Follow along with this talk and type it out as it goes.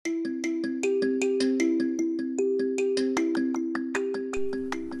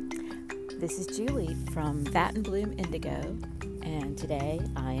This is Julie from Vat and Bloom Indigo, and today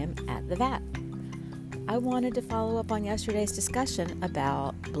I am at the vat. I wanted to follow up on yesterday's discussion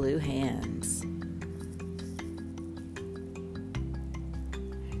about blue hands.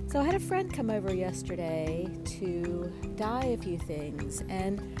 So I had a friend come over yesterday to dye a few things,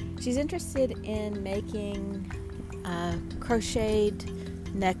 and she's interested in making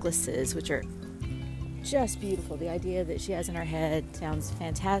crocheted necklaces, which are just beautiful. The idea that she has in her head sounds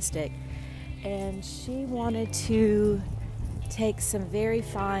fantastic. And she wanted to take some very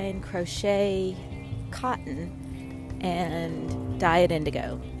fine crochet cotton and dye it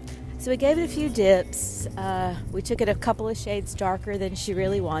indigo. So we gave it a few dips. We took it a couple of shades darker than she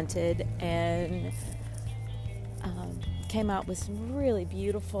really wanted, and came out with some really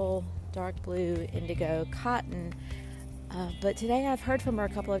beautiful dark blue indigo cotton. But today I've heard from her a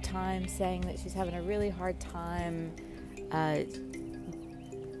couple of times saying that she's having a really hard time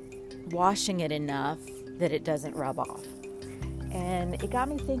washing it enough that it doesn't rub off. And it got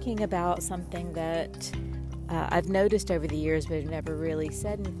me thinking about something that I've noticed over the years but have never really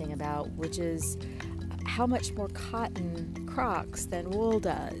said anything about, which is how much more cotton crocks than wool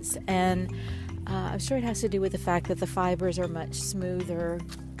does. And I'm sure it has to do with the fact that the fibers are much smoother,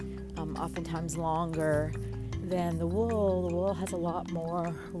 oftentimes longer than the wool. The wool has a lot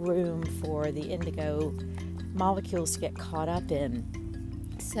more room for the indigo molecules to get caught up in.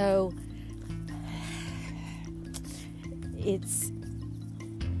 So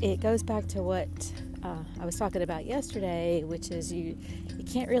it goes back to what I was talking about yesterday, which is you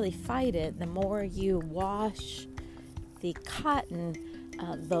can't really fight it. The more you wash the cotton,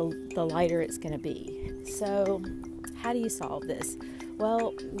 the lighter it's going to be. So how do you solve this?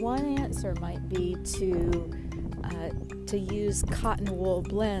 Well, one answer might be to use cotton wool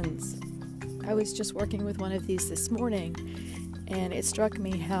blends. I was just working with one of these this morning, and it struck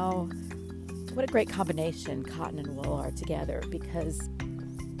me what a great combination cotton and wool are together, because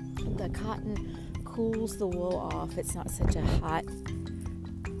the cotton cools the wool off. It's not such a hot,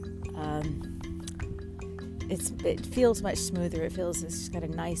 it feels much smoother. It feels it's got a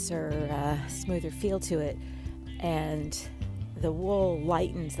nicer, smoother feel to it. And the wool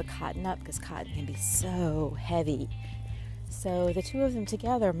lightens the cotton up because cotton can be so heavy. So the two of them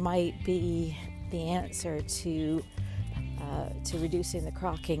together might be the answer to reducing the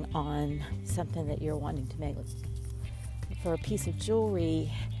crocking on something that you're wanting to make. For a piece of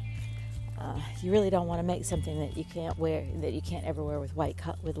jewelry, you really don't want to make something that you can't wear, that you can't ever wear with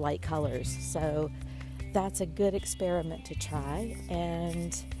light colors. So that's a good experiment to try,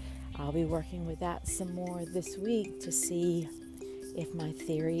 and I'll be working with that some more this week to see if my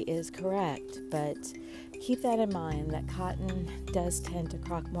theory is correct. But keep that in mind, that cotton does tend to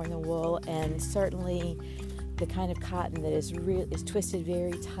crock more than wool, and certainly the kind of cotton that is twisted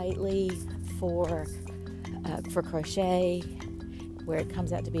very tightly for crochet, where it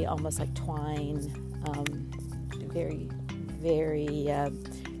comes out to be almost like twine, very, very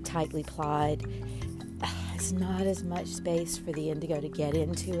tightly plied. It's not as much space for the indigo to get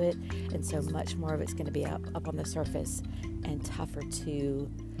into it, and so much more of it's going to be up on the surface and tougher to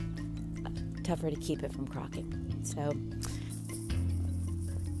keep it from crocking. So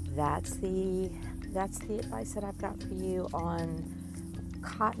that's the advice that I've got for you on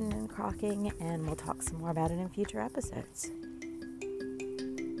cotton and crocking, and we'll talk some more about it in future episodes.